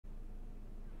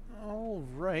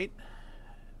Alright.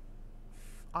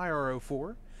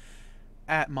 iR-04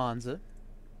 at Monza.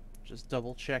 Just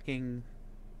double checking.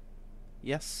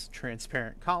 Yes,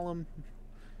 transparent column.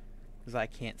 Because I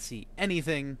can't see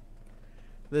anything.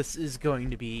 This is going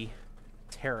to be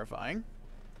terrifying.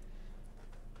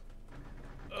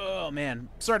 Oh man.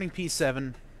 Starting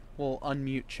P7. We'll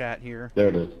unmute chat here. There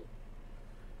it is.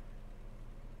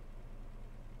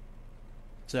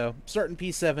 So, starting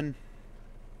P7.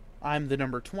 I'm the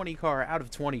number 20 car out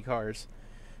of 20 cars.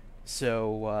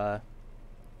 So,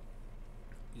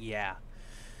 yeah.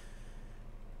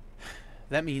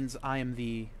 That means I am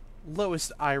the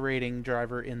lowest iRating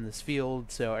driver in this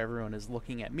field, so everyone is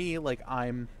looking at me like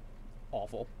I'm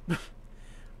awful.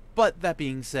 But that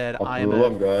being said, I am a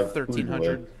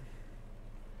 1300.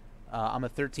 I'm a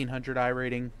 1300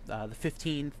 iRating. The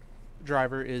 15th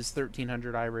driver is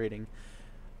 1300 iRating.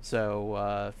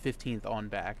 So 15th on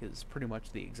back is pretty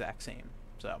much the exact same.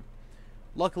 So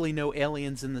luckily no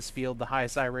aliens in this field. The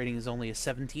highest iRating is only a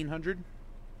 1700.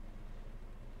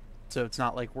 So it's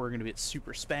not like we're going to get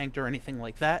super spanked or anything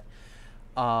like that.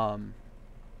 Good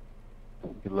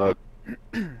luck.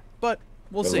 But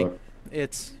we'll Good see. luck.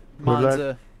 It's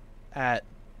Monza at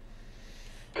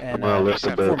and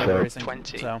Formula Racing.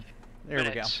 20 so there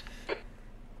minutes.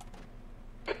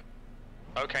 we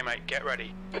go. Okay, mate, get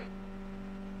ready.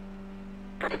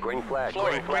 Green flag,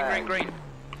 Floyd, green flag. green.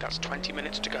 That's 20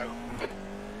 minutes to go.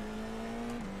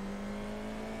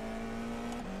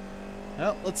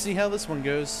 Well, let's see how this one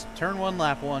goes. Turn 1,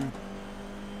 lap 1.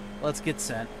 Let's get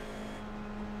sent.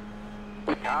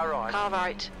 Car right. Car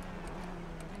right.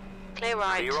 Clear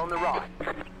right. Clear on the right.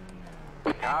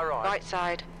 Car right. Right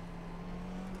side.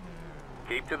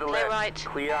 Keep to the Clear left. right.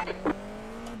 Clear.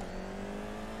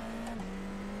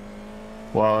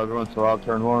 Wow, everyone's so out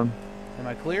turn 1. Am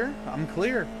I clear? I'm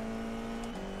clear.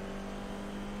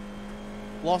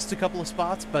 Lost a couple of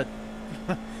spots, but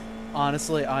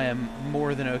honestly, I am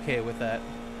more than okay with that.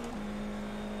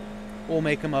 We'll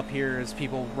make them up here as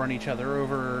people run each other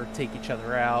over, take each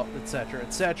other out, etc.,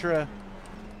 etc.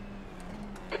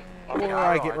 Or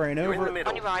I get ran You're over. in the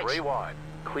middle. On your right. 3 wide.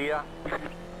 Clear.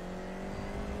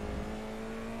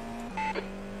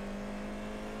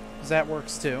 That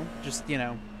works too. Just, you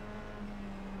know.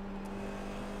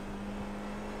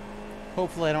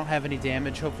 Hopefully I don't have any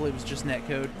damage. Hopefully it was just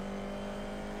netcode.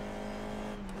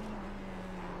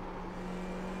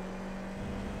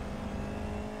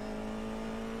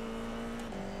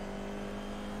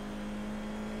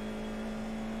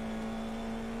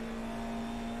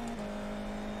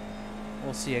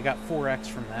 We'll see. I got 4x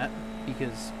from that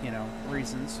because, you know,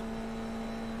 reasons.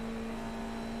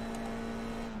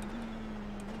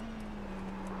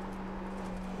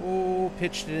 Oh,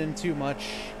 pitched it in too much.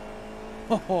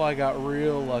 Oh, I got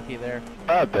real lucky there.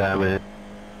 God damn it.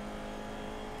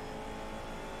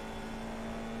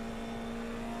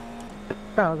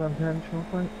 That was unintentional,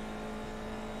 right?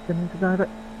 Didn't need to dive it.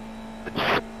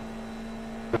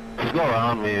 Just go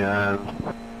around me,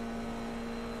 man.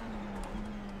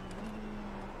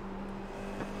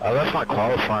 I left my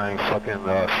qualifying fucking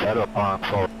setup on,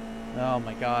 so... Oh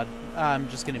my god. I'm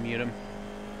just gonna mute him.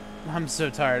 I'm so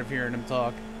tired of hearing him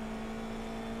talk.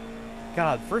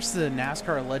 God, first the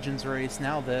NASCAR Legends race,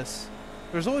 now this.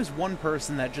 There's always one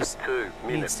person that just 2 needs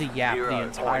minutes. to yap the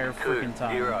entire freaking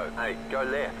time. 0.208. Go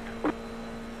left.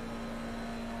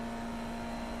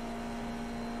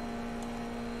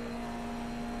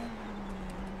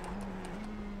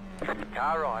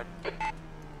 Car right.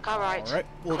 Car right. Alright,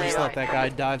 we'll Clear just let right. that guy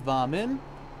dive bomb in.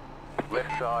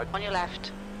 Left side. On your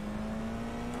left.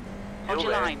 Hold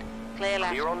Still your there. line. Clear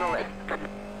left. Clear on the left.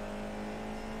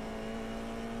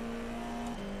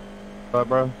 Bye,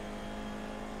 bro.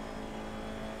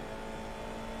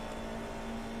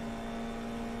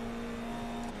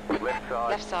 Left side.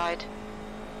 Left side.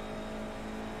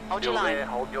 Hold Still your line. there.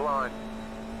 Hold your line.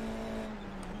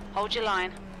 Hold your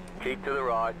line. Keep to the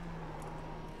right.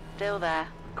 Still there.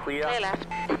 Clear. Clear left.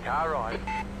 Car right.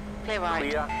 Clear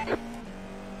right. Clear.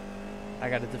 I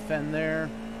gotta defend there.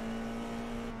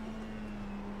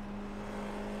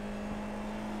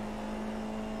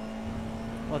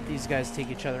 Let these guys take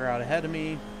each other out ahead of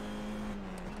me.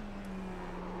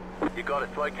 You got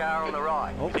a slow car on the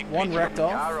right. Oh, one wrecked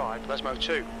off. Car right. Let's move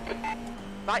 2.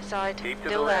 Right side. Keep to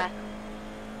Still the there. left.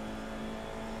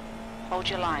 Hold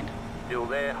your line. Still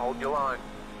there. Hold your line.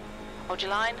 Hold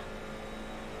your line.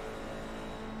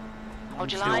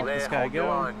 Hold your Still line. let this There. guy Hold your go.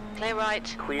 line. Clear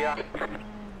right. Clear.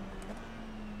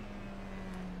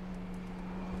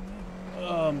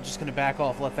 I'm just gonna back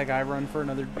off, let that guy run for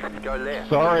another. Go left.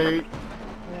 Sorry.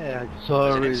 Yeah, There's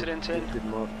sorry. an incident in Stupid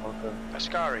motherfucker.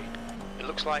 Ascari. It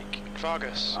looks like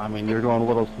Vargas. I mean, you're going a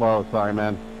little slow. Sorry,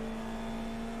 man.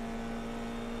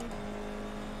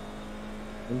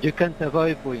 And you can't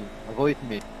avoid me.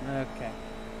 Okay.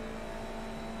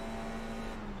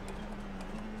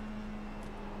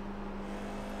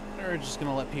 We're just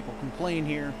gonna let people complain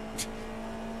here.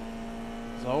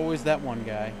 There's always that one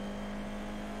guy.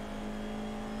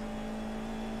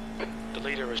 The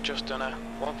leader has just done a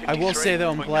 153.90. I will say though,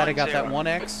 I'm glad I got that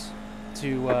 1X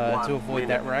to avoid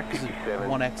that wreck, because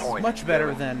 1X is much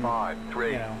better than, you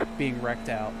know, being wrecked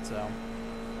out. So.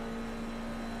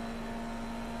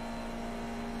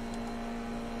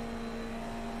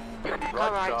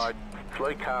 Right side,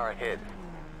 slow car ahead.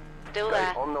 Still Stay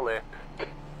there. on the left.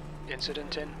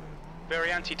 Incident in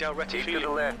Variante del Keep to the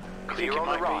Rettifilo. left. I think Clear it on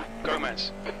the might right. be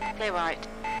Gomez. Clear right.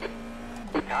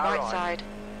 Car Right side.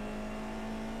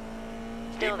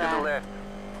 Keep Still to the there. left.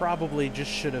 Probably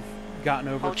just should have gotten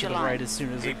over Hold to your the line. right as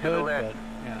soon as I Keep to the could, but, left.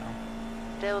 you know.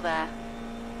 Still there.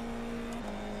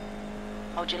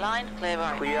 Hold your line. Clear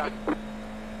right. Clear.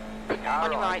 Car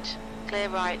On your right. Clear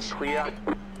right. Clear.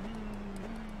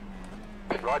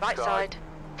 Right side.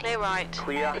 Clear right.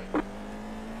 Clear.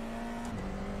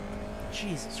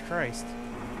 Jesus Christ.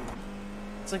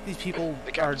 It's like these people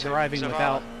The gap are to driving Zavala.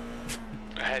 without,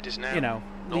 Ahead is now. you know,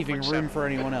 leaving 0.7. room for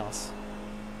anyone else. –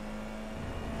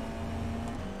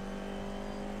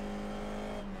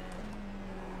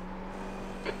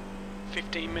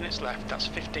 15 minutes left. That's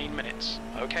 15 minutes.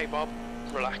 Okay, Bob.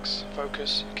 Relax.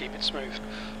 Focus. Keep it smooth.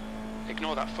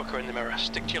 Ignore that fucker in the mirror.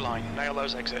 Stick to your line. Nail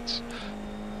those exits.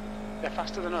 They're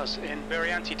faster than us in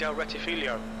Variante del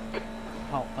Rettifilo.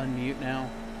 I'll unmute now.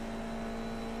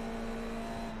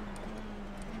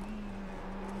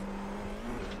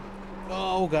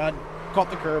 Oh god, caught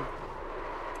the curb.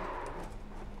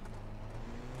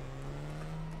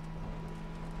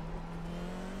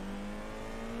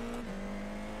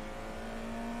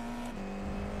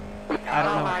 I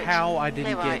don't know Right. how I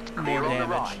didn't Clear get right. more Clear on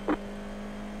the damage.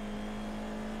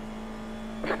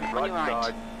 On your right.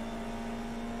 side.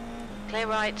 Clear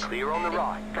right. Clear on the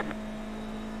right.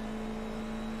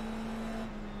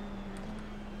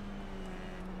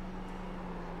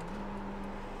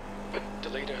 The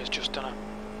leader has just done a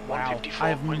Wow, I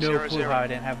have no clue 154.00. how I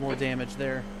didn't have more damage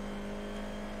there.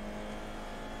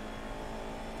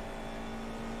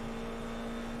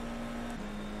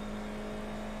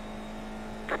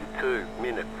 Two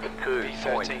minutes.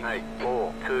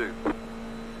 2.842.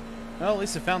 Well, at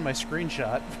least I found my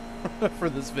screenshot for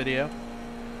this video.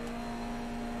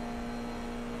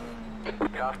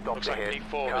 Car stop Looks like ahead.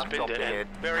 P4 has Car binned stop it in. ahead.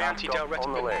 Variante Car del stop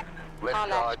on the Rettifilo. left. Left Car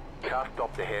side. left. Car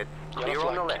stopped ahead. Yellow Clear on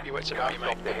flag, the keep left. your wits Car about you,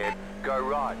 stopped mate. ahead. Go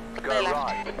right. Go Clear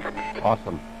left. right.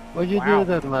 Awesome. Why'd you Wow. do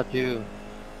that, Matthew?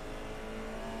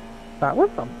 That was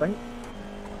something.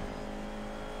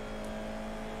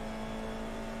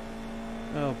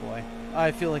 Oh boy.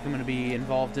 I feel like I'm going to be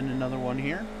involved in another one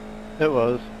here. It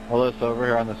was. Well, it's over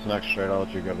here on this next straight. I'll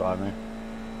let you go by me.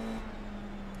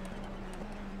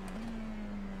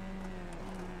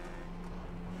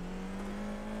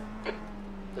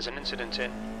 There's an incident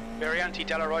in Variante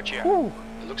della Roggia. Whew.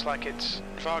 It looks like it's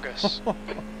Vargas.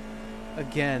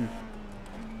 Again.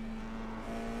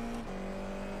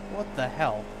 What the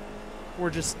hell? We're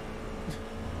just...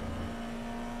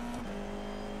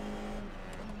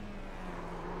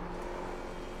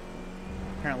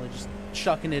 Apparently just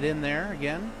chucking it in there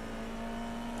again.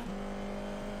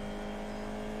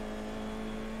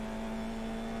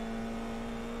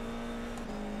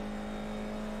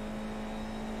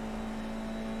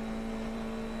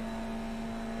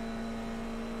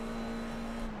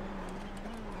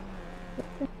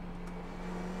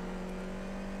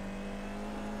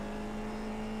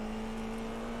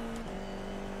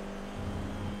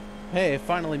 Hey, I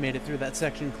finally made it through that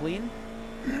section clean.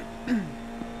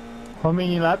 How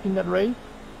many laps in that race?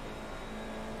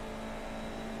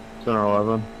 10 or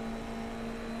 11.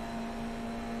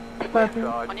 Left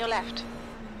side. On your left.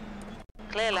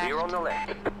 Clear left. Clear on the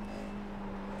left.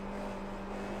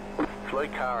 Slow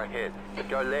car ahead.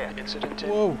 Go left. Incident in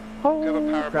Whoa. Curva Oh,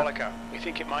 crap. Parabolica. We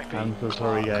think it might be I'm so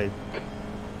sorry, Clark. guys.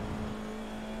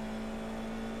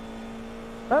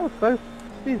 That was close.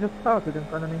 He just started in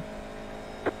front of me.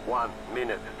 1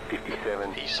 minute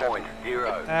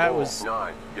 57.049. That was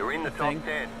You're in the a top thing.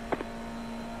 10.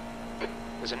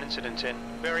 There's an incident in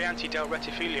Variante del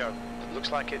Rettifilo. It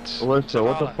looks like it's Alyssa,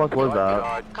 what the Zavala. fuck was Right that?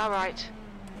 side. Car right.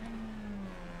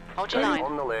 Hold your Stay line.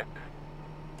 on the left.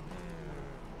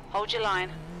 Hold your line.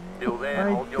 Still there.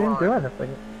 I Hold your didn't do line.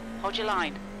 anything. Hold your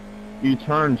line. You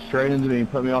turned straight into me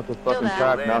and put me off the fucking there.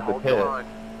 track, There, not the hold your pit. line.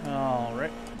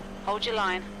 Alright. Hold your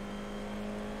line.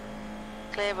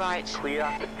 Clear right. Clear.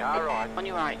 Car right. On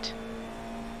your right.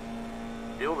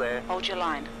 Still there. Hold your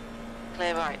line.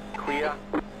 Clear right. Clear.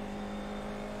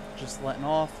 Just letting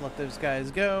off, let those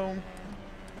guys go.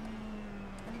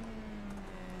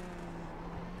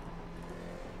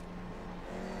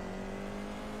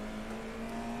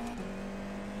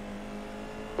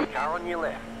 Car on your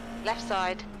left. Left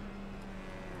side.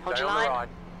 Hold Stay your on the line. right.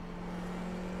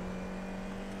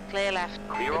 Clear left.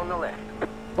 Clear on the left.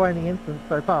 For any instance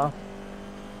so far.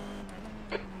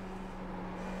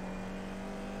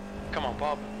 Come on,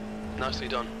 Bob. Nicely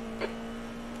done.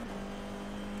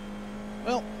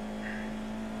 Well,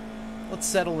 let's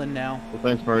settle in now. Well,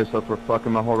 thanks, Marissa, for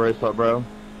fucking my whole race up, bro.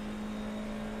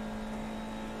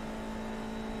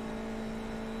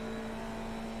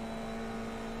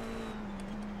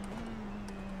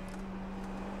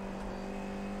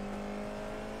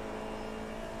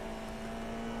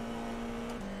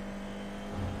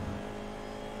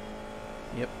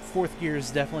 Yep, fourth gear is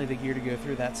definitely the gear to go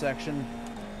through that section.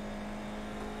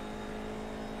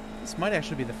 This might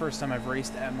actually be the first time I've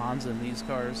raced at Monza in these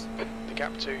cars. The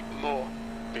gap to more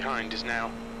behind is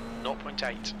now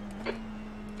 0.8.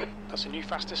 That's a new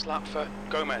fastest lap for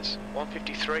Gomez,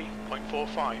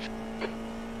 153.45.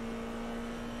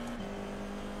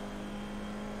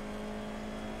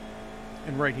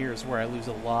 And right here is where I lose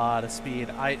a lot of speed.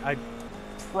 I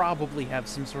probably have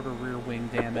some sort of rear wing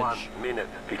damage. 1 minute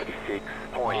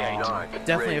 56.9.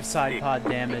 Definitely have side pod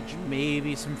damage,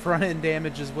 maybe some front end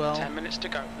damage as well. 10 minutes to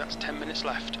go. That's 10 minutes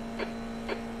left.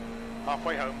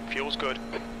 Halfway home. Fuel's good.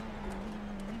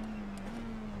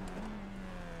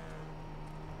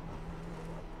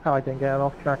 How I didn't get an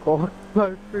off track or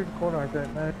close through the corner, I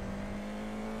don't know.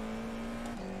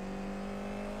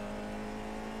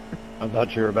 I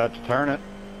thought you were about to turn it.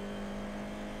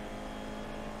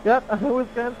 Yep, I was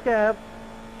getting scared.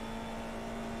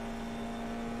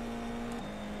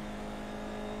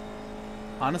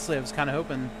 Honestly, I was kind of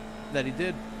hoping that he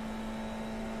did.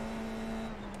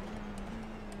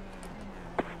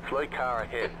 Slow car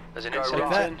ahead. There's an Go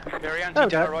incident right. in very Okay.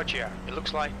 anti-Della Roggia. It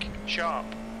looks like sharp.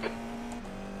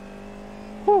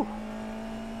 Whew.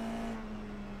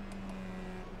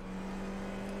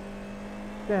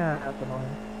 Yeah, that's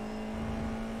annoying.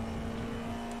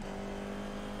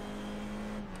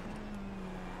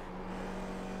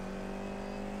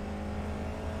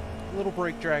 A little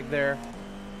brake drag there.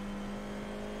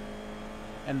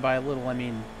 And by a little, I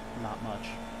mean not much.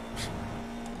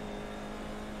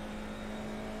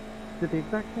 Did the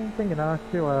exact same thing in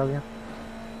R2 earlier.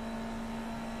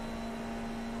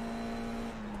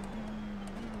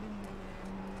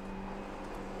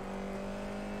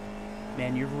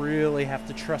 Man, you really have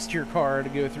to trust your car to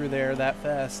go through there that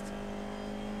fast.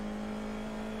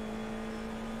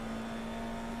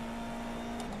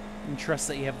 And trust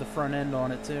that you have the front end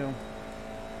on it too.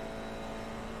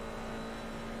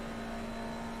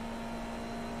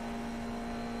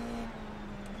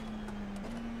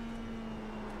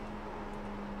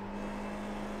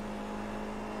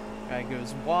 Guy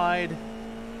goes wide.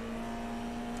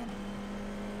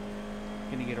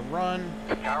 Gonna get a run.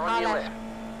 Car on your left. left.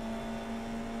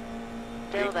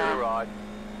 Still Keep to the there. right.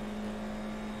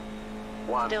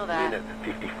 1 Still there. minute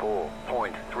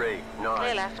 54.394.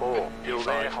 Clear left. Still P5.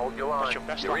 there, hold your line. That's your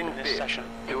best You're lap in in this fifth. session.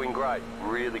 Doing great.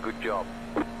 Really good job.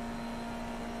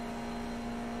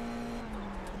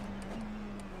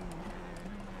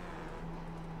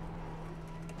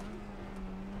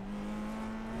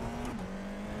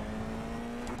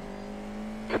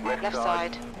 Left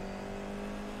side.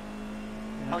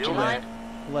 Yeah, Hold your let- line.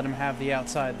 Let him have the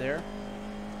outside there.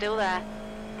 Still there.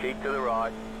 Keep to the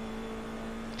right.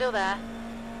 Still there.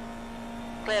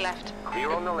 Clear left.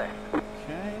 Clear on the left.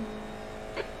 Okay.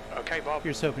 Okay, Bob.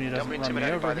 Here's hoping he Don't doesn't be run me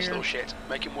intimidated by over this here. little shit.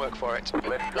 Make him work for it. Left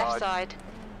Left side. side.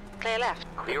 Clear left.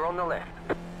 Clear on the left.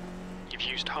 You've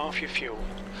used half your fuel.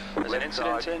 There's an Left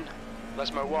incident side. in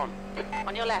Lesmo 1.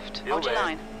 On your left. Still Hold your there.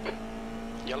 line.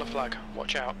 Yellow flag.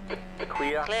 Watch out.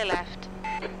 Clear. Clear left.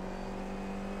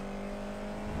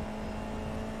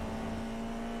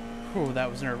 Whew, that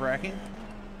was nerve-wracking.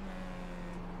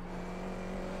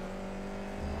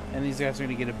 And these guys are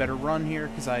going to get a better run here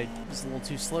because I was a little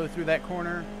too slow through that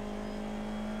corner.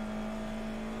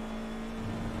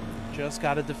 Just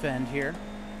got to defend here.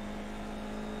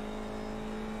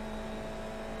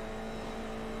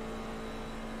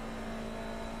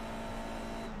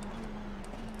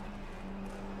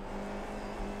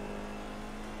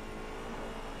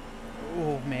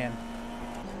 Oh, man.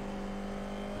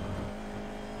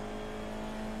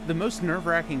 The most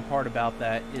nerve-wracking part about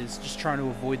that is just trying to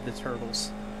avoid the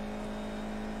turtles.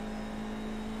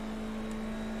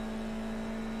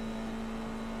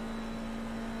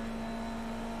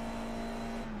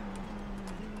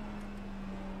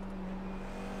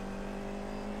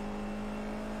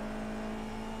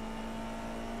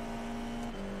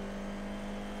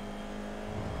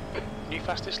 New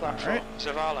fastest lap Alright. for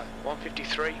Zavala,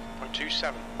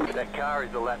 153.27. That car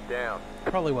is a lap down.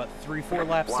 Probably, what, 3-4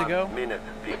 laps to go? 1 minute,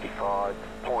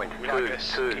 55.225. We like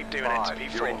this. Keep doing it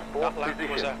to You're in P4. fourth That lap was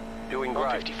position. a Doing great.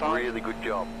 155. Really good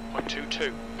job.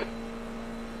 122.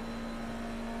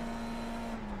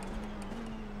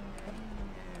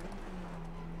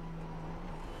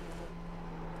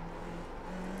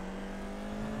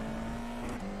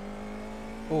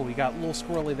 Oh, we got a little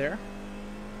squirrely there.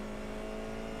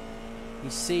 He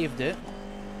saved it.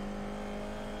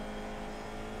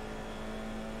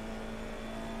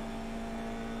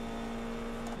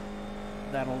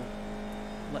 That'll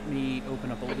let me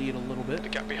open up a lead a little bit. The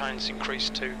gap behind's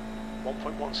increased to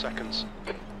 1.1 seconds.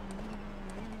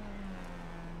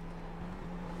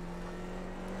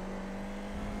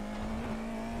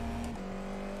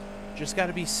 Just got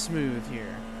to be smooth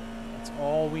here. That's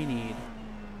all we need.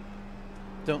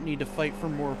 Don't need to fight for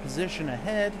more position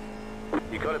ahead.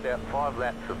 You've got about 5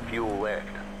 laps of fuel left.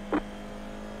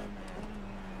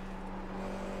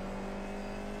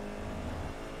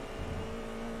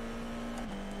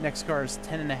 Next car is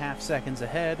 10.5 seconds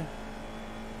ahead.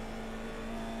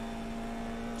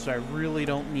 So I really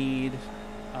don't need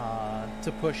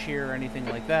to push here or anything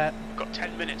like that. Got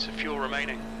 10 minutes of fuel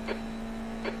remaining.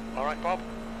 Alright, Bob.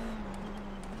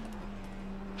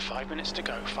 5 minutes to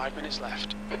go, 5 minutes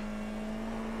left.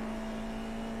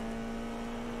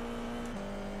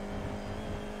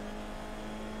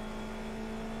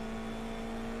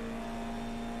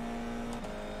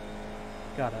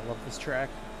 God, I love this track.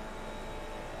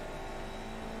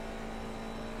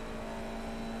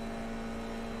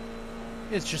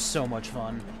 It's just so much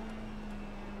fun.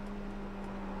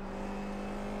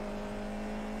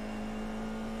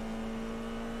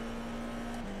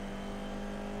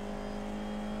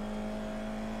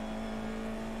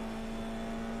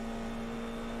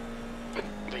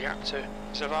 The gap to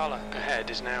Zavala ahead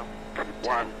is now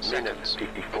 1 10 minute, seconds.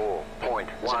 54.113.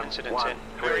 There's an incident in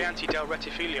Variante del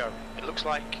Rettifilo. It looks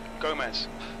like Gomez.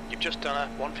 You've just done a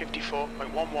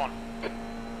 154.11.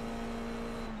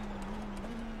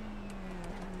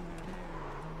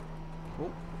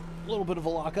 Oh, a little bit of a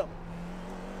lockup.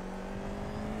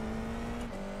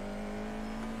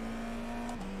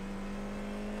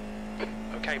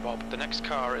 Okay, Bob, the next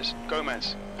car is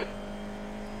Gomez.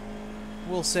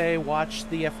 We'll say watch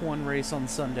the F1 race on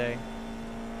Sunday.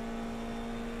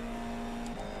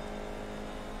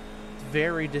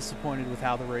 Very disappointed with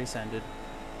how the race ended.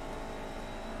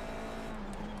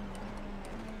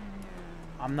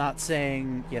 I'm not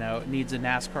saying, you know, it needs a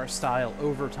NASCAR-style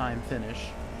overtime finish.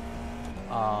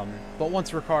 But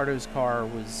once Ricciardo's car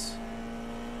was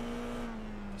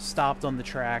stopped on the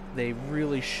track, they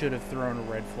really should have thrown a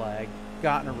red flag,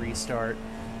 gotten a restart.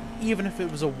 Even if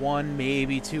it was a 1,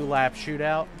 maybe 2 lap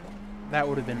shootout, that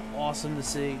would have been awesome to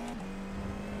see.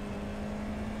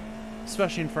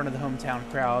 Especially in front of the hometown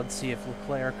crowd, see if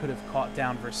Leclerc could have caught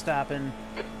down Verstappen,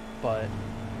 but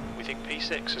We think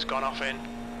P6 has gone off in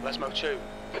Lesmo 2.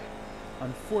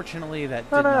 unfortunately that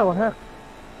did Oh no, not what work. happened?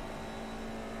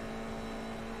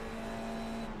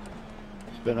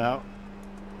 Spin out.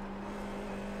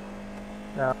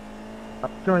 No.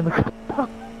 Join the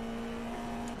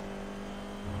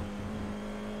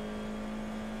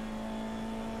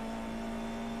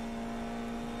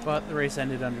But the race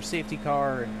ended under safety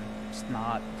car, and just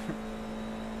not,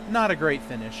 not a great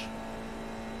finish.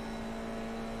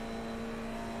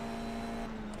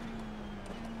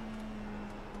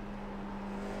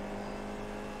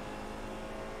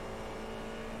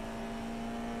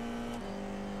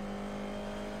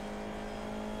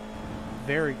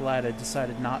 Very glad I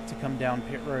decided not to come down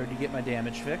pit road to get my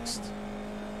damage fixed.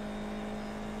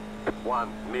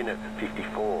 1 minute,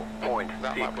 54.633.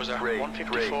 That lap was a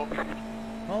 154.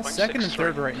 Well, second and 163.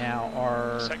 third right now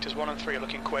are Sectors 1 and 3 are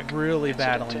looking quick. really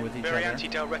Incident battling in with each Variante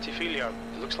other. del Rettifilo.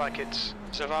 It looks like it's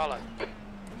Zavala.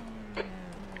 The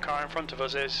car in front of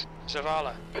us is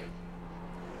Zavala.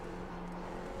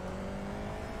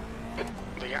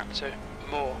 The gap to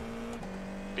Moore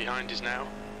behind is now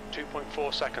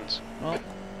 2.4 seconds. Well,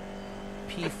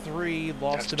 P3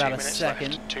 lost That's about 2 a minutes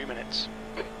second left. 2 minutes.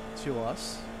 to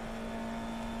us.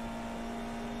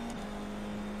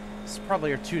 It's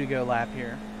probably our 2 to go lap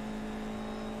here.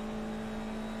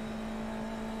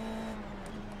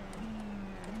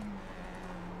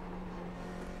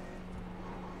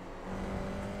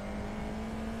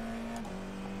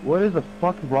 What is the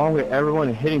fuck wrong with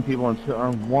everyone hitting people in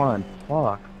turn 1?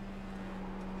 Fuck.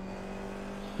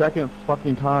 Second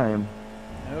fucking time.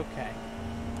 Okay.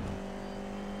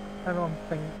 everyone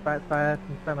thinks back there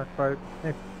and center quote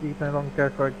if you no longer go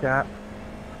for a gap.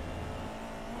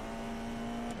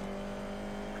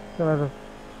 So there's a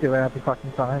do it every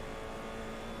fucking time.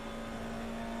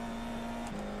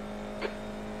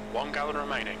 1 gallon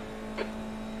remaining.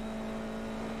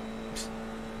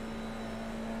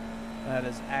 That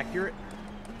is accurate.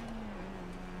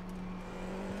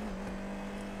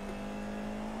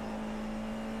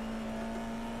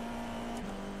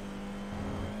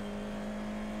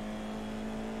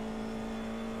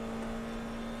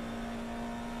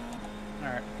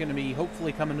 Alright, gonna be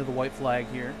hopefully coming to the white flag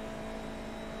here.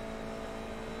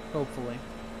 Hopefully.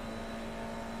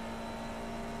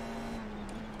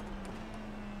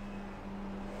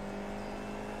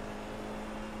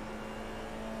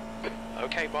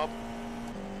 Okay, Bob.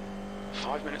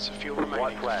 5 minutes of fuel remaining.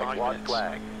 White flag, 5 white minutes.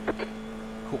 flag.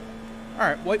 Cool.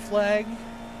 Alright, white flag.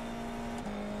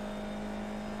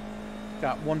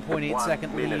 Got 1.8 1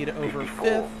 second minute, lead over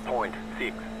fifth.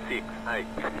 54.668.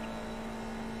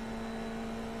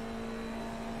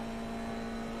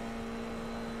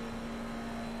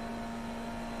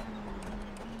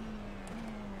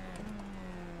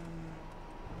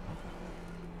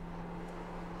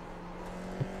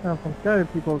 Now from go,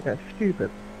 people get stupid.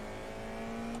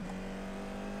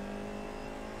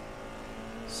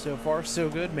 So far, so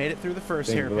good. Made it through the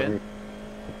first hairpin.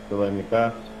 For letting me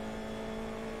pass.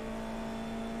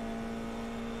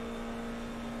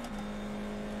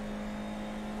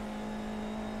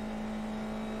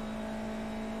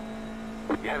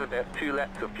 You have about 2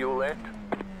 laps of fuel left.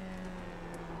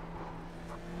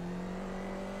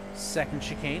 Second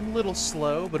chicane, little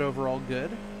slow, but overall good.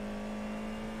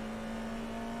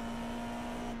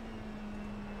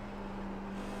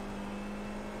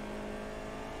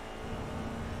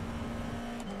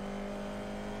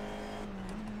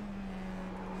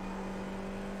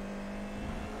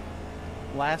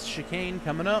 Last chicane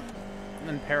coming up, and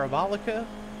then Parabolica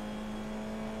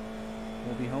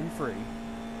will be home free.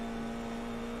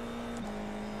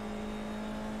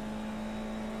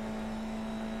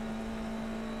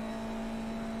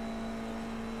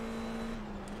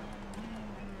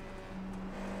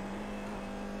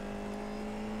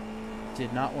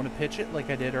 Did not want to pitch it like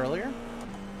I did earlier.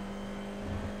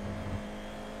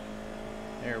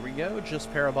 There we go,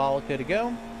 just Parabolica to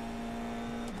go.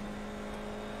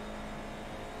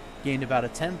 Gained about a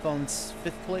 10th on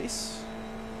 5th place.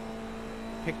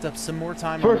 Picked up some more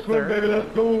time First on one, 3rd. baby,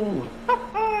 let's go!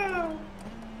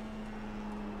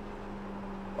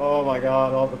 Oh my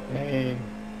god, all the pain.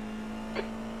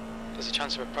 There's a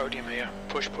chance of a podium here.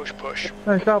 Push, push, push.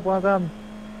 Nice job, well done.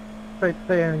 Straight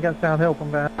stay in and gets downhill from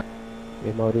there.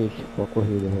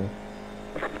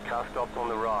 Car stops on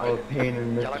the All right. the pain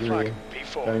and Yellow misery. flag,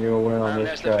 P4. Trying to go win on And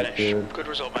this there's the track, finish. dude. Good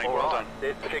result, mate. Well Alright, done.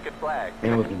 there's the checkered flag.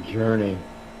 It was a journey.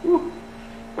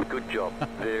 Good job.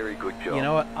 Very good job. You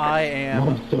know what? I am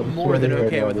I'm so more than sweaty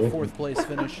right okay now, with a dude. 4th place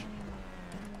finish.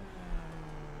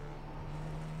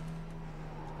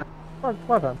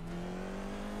 Well done.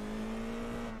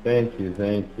 Thank you,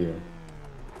 thank you.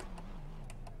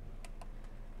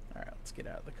 Alright, let's get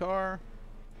out of the car.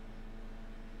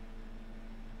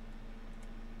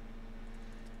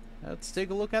 Let's take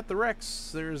a look at the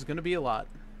wrecks. There's going to be a lot.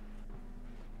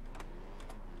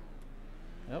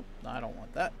 Nope, I don't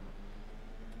want that.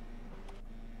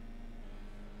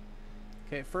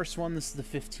 Okay, first one, this is the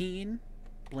 15,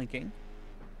 blinking.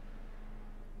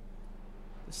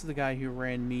 This is the guy who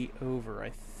ran me over,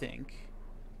 I think.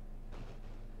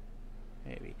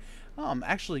 Maybe. Oh, I'm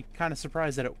actually kind of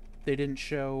surprised that they didn't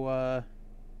show,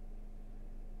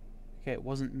 okay, it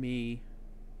wasn't me.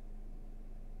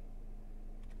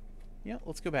 Yeah,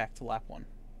 let's go back to lap 1.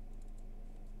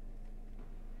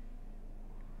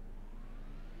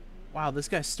 Wow, this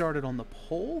guy started on the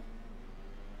pole?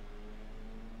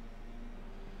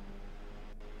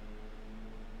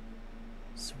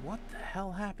 So what the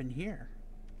hell happened here?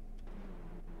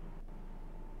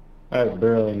 I had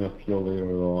barely enough fuel to get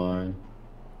over the line.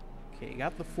 Okay,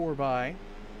 got the 4x.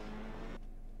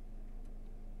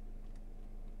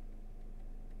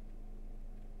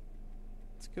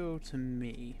 Let's go to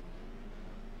me.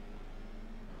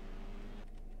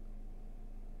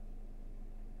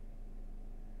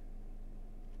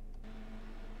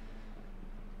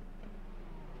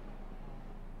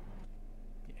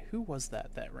 Yeah, who was that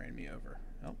ran me over?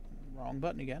 Oh, wrong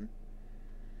button again.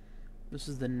 This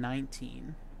is the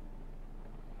 19.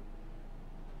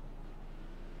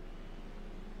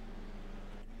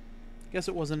 Guess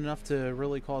it wasn't enough to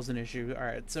really cause an issue.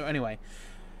 Alright, so anyway.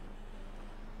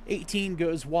 18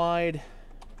 goes wide,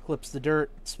 clips the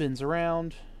dirt, spins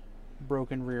around,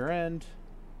 broken rear end.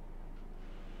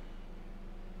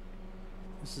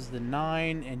 This is the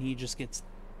 9, and he just gets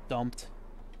dumped.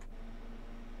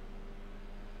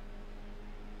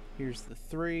 Here's the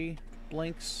 3,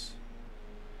 blinks.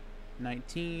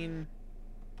 19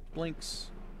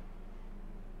 blinks.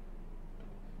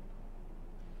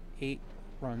 8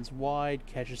 runs wide,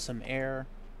 catches some air.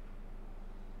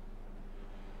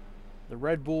 The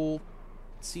Red Bull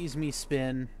sees me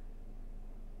spin,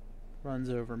 runs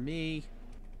over me.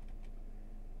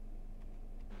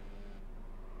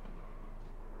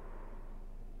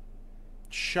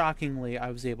 Shockingly,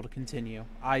 I was able to continue.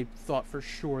 I thought for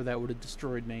sure that would have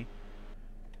destroyed me.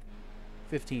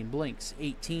 15 blinks.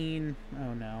 18.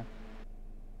 Oh no.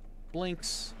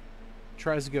 Blinks.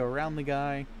 Tries to go around the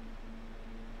guy.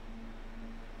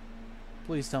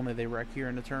 Please tell me they wreck here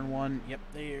into turn 1. Yep,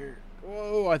 they're...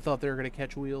 Whoa, I thought they were going to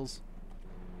catch wheels.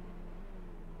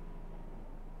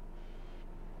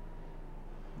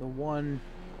 The one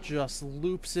just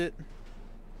loops it.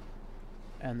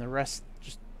 And the rest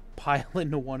just pile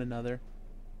into one another.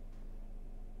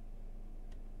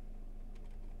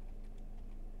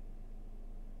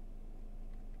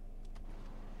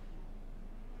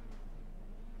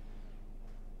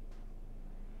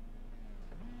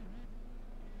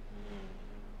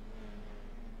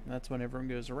 That's when everyone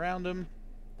goes around him.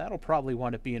 That'll probably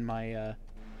wind up being my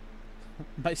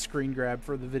my screen grab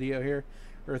for the video here,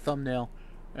 or thumbnail.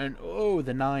 And oh,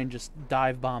 the 9 just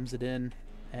dive bombs it in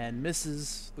and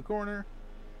misses the corner.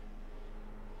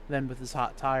 Then with his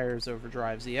hot tires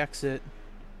overdrives the exit.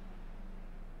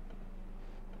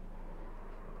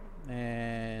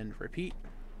 And repeat.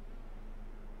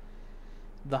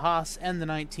 The Haas and the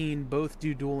 19 both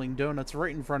do dueling donuts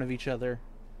right in front of each other.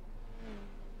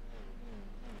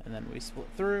 And then we split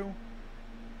through.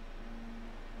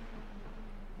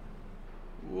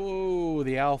 Whoa,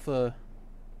 the Alpha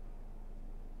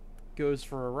goes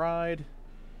for a ride.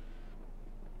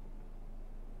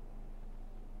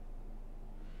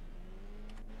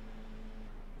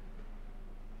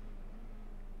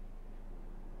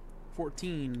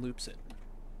 "14 loops it.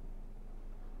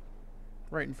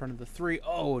 Right in front of the 3.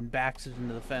 Oh, and backs it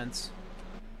into the fence.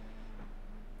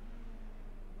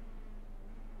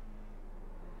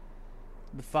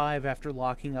 The 5, after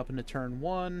locking up into turn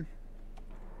 1,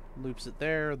 loops it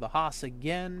there. The Haas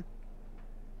again.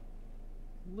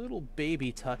 Little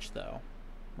baby touch, though.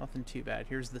 Nothing too bad.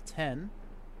 Here's the 10.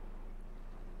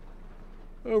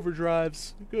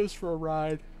 Overdrives. Goes for a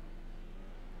ride.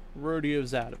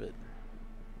 Rodeo's out of it.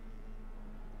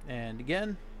 And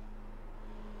again.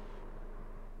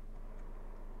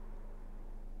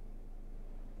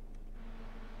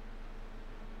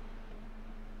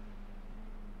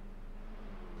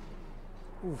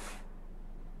 Oof.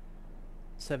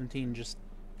 17 just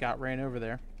got ran over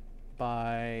there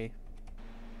by...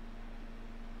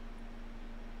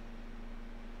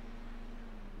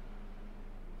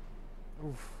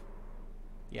 Oof.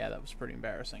 Yeah, that was pretty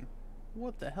embarrassing.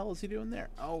 What the hell is he doing there?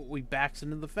 Oh, he backs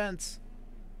into the fence.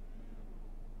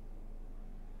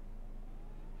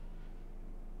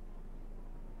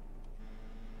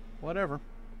 Whatever.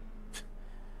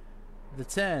 The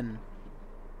 10.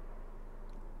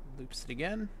 Loops it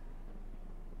again.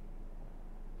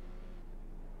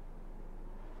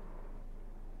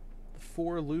 The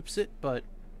 4 loops it, but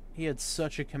he had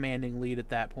such a commanding lead at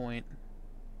that point.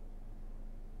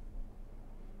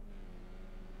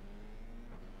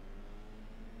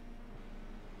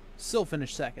 Still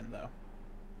finished second, though.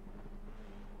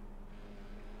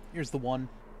 Here's the 1.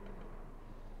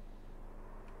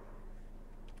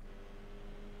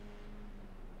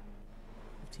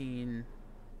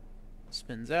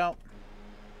 Spins out.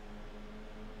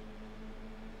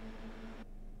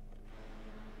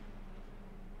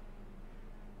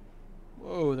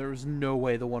 Whoa, there was no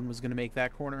way the 1 was going to make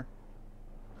that corner.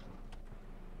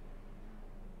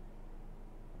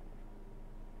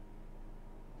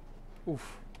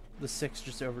 Oof. The 6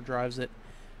 just overdrives it.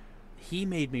 He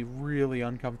made me really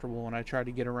uncomfortable when I tried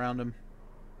to get around him.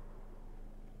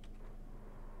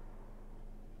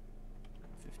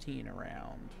 15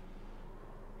 around.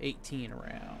 18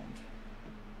 around.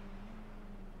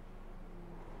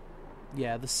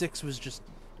 Yeah, the 6 was just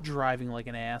driving like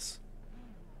an ass.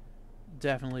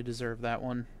 Definitely deserved that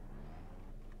one.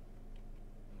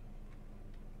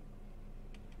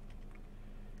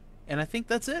 And I think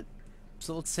that's it.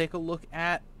 So let's take a look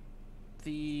at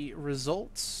the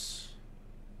results.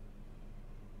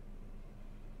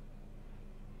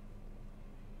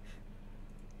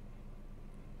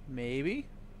 Maybe.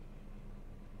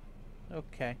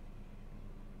 Okay.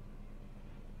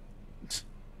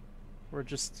 We're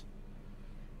just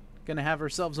gonna have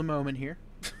ourselves a moment here.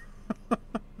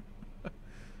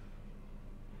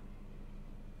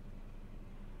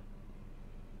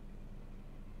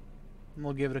 And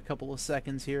we'll give it a couple of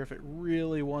seconds here if it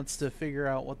really wants to figure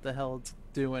out what the hell it's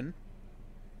doing.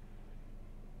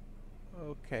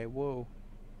 Okay, whoa.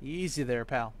 Easy there,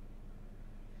 pal.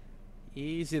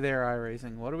 Easy there,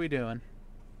 iRacing. What are we doing?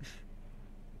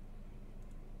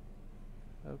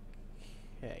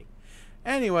 Okay.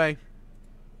 Anyway,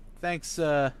 thanks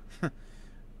so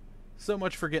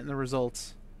much for getting the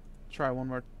results. Try one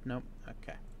more. Nope.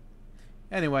 Okay.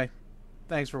 Anyway,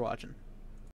 thanks for watching.